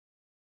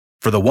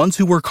For the ones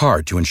who work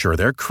hard to ensure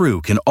their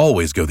crew can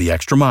always go the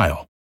extra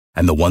mile,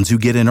 and the ones who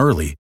get in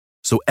early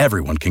so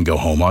everyone can go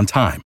home on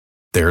time,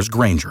 there's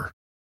Grainger,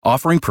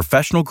 offering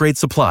professional-grade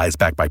supplies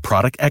backed by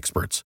product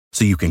experts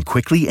so you can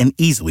quickly and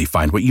easily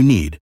find what you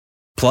need.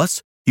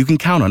 Plus, you can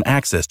count on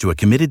access to a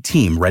committed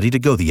team ready to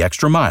go the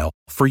extra mile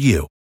for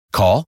you.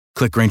 Call,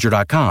 click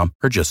Grainger.com,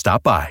 or just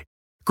stop by.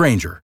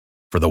 Grainger,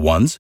 for the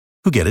ones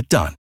who get it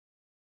done.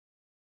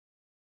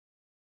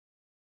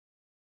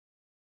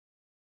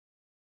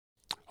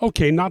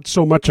 Okay, not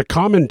so much a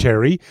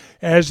commentary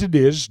as it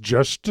is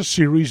just a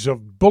series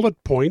of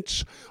bullet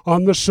points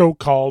on the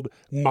so-called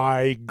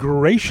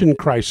migration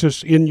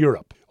crisis in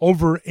Europe.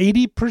 Over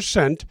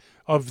 80%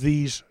 of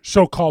these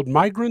so-called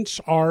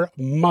migrants are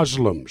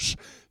Muslims,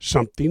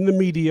 something the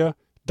media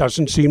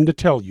doesn't seem to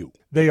tell you.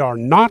 They are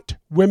not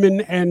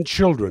women and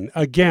children.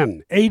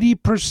 Again,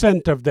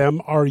 80% of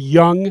them are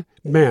young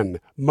men,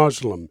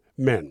 Muslim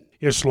men.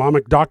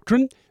 Islamic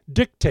doctrine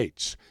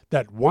dictates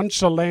that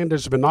once a land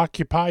has been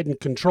occupied and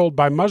controlled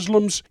by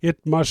Muslims,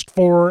 it must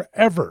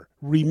forever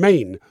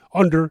remain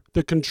under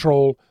the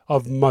control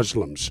of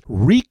Muslims.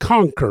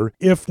 Reconquer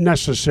if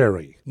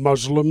necessary.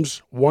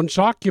 Muslims once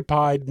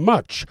occupied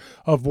much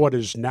of what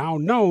is now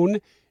known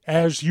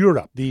as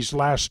Europe. These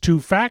last two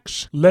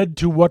facts led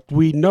to what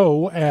we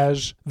know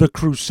as the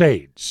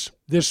Crusades.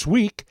 This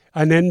week,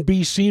 an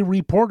NBC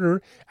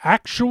reporter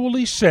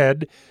actually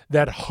said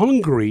that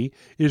Hungary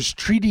is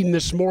treating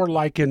this more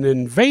like an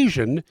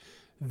invasion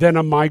than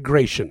a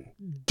migration.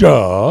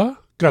 Duh!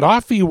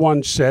 Gaddafi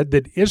once said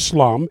that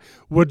Islam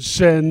would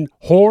send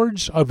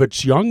hordes of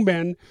its young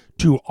men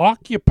to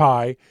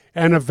occupy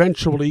and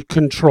eventually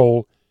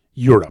control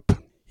Europe.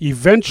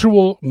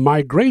 Eventual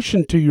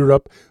migration to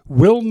Europe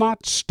will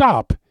not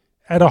stop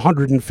at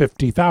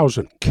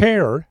 150,000.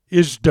 CARE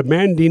is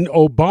demanding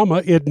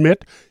Obama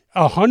admit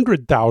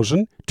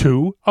 100,000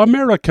 to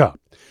America.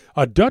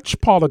 A Dutch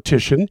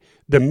politician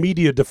the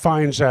media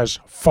defines as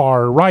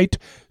far right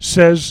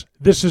says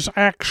this is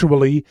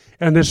actually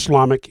an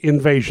Islamic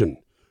invasion.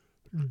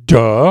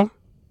 Duh!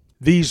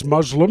 These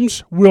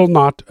Muslims will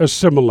not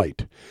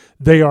assimilate.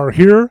 They are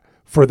here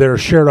for their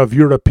share of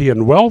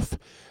European wealth,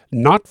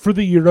 not for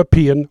the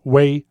European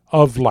way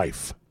of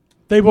life.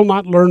 They will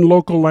not learn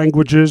local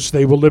languages.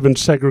 They will live in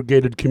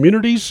segregated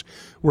communities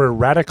where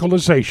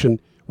radicalization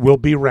will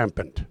be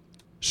rampant.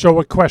 So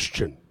a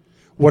question,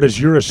 what is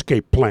your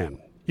escape plan?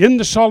 In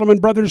the Solomon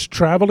Brothers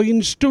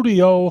Traveling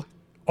Studio,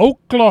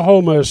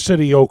 Oklahoma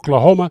City,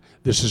 Oklahoma,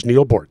 this is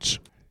Neil Bortz.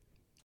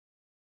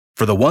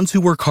 For the ones who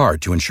work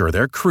hard to ensure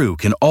their crew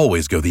can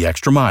always go the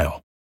extra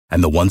mile,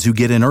 and the ones who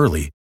get in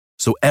early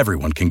so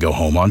everyone can go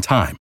home on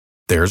time,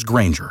 there's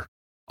Grainger,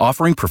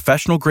 offering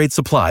professional-grade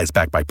supplies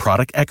backed by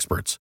product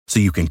experts so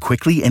you can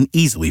quickly and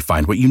easily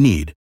find what you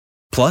need.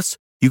 Plus,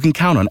 you can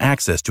count on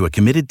access to a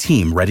committed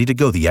team ready to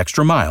go the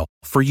extra mile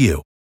for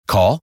you.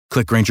 Call,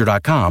 click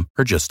Grainger.com,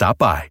 or just stop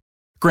by.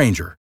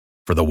 Grainger,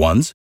 for the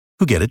ones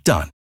who get it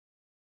done.